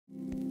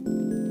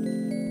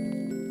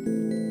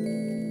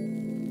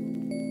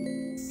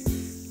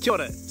Kia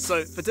ora.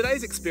 So for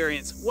today's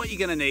experience, what you're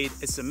going to need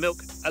is some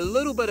milk, a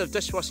little bit of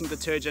dishwashing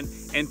detergent,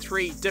 and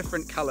 3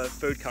 different colour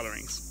food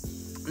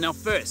colourings. Now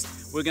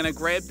first, we're going to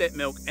grab that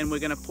milk and we're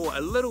going to pour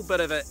a little bit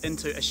of it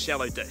into a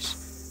shallow dish.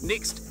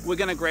 Next, we're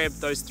going to grab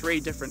those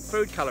 3 different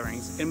food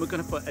colourings and we're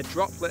going to put a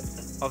droplet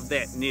of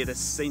that near the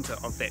centre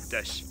of that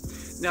dish.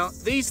 Now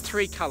these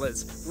 3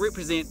 colours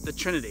represent the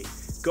Trinity: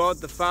 God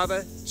the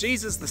Father,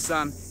 Jesus the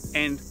Son,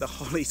 and the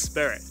Holy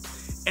Spirit.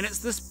 And it's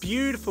this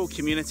beautiful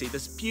community,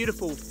 this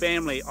beautiful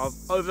family of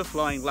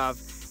overflowing love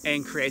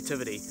and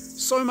creativity.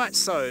 So much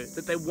so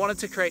that they wanted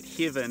to create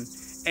heaven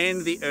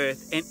and the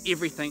earth and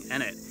everything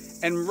in it.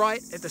 And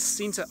right at the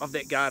center of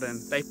that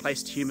garden, they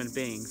placed human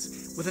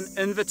beings with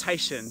an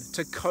invitation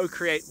to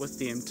co-create with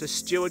them, to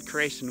steward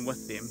creation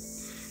with them.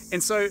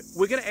 And so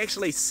we're going to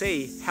actually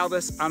see how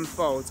this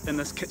unfolds in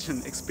this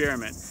kitchen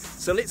experiment.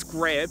 So let's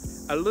grab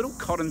a little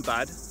cotton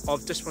bud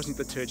of dishwashing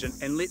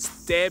detergent and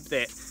let's dab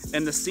that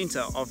in the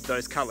center of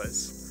those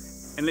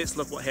colors. And let's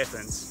look what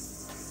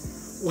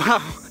happens. Wow,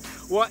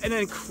 what an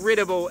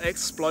incredible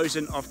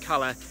explosion of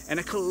color and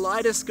a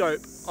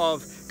kaleidoscope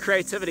of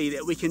creativity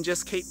that we can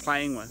just keep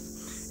playing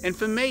with. And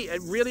for me,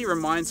 it really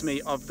reminds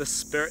me of the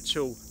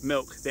spiritual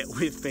milk that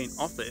we've been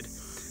offered.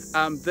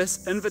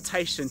 This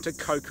invitation to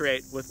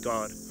co-create with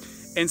God.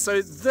 And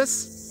so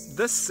this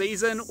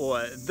season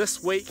or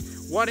this week,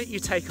 why don't you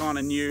take on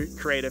a new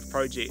creative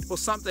project or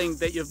something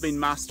that you've been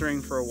mastering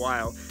for a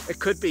while? It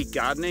could be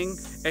gardening,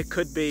 it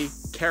could be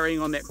carrying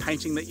on that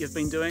painting that you've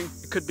been doing,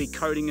 it could be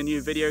coding a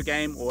new video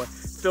game or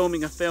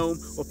filming a film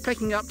or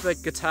picking up the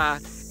guitar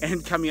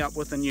and coming up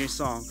with a new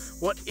song.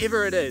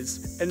 Whatever it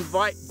is,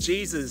 invite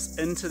Jesus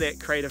into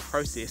that creative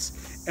process.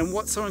 And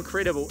what's so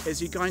incredible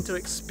is you're going to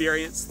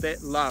experience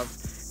that love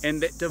and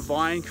that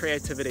divine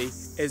creativity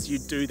as you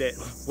do that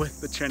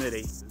with the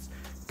Trinity.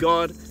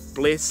 God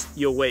bless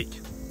your week.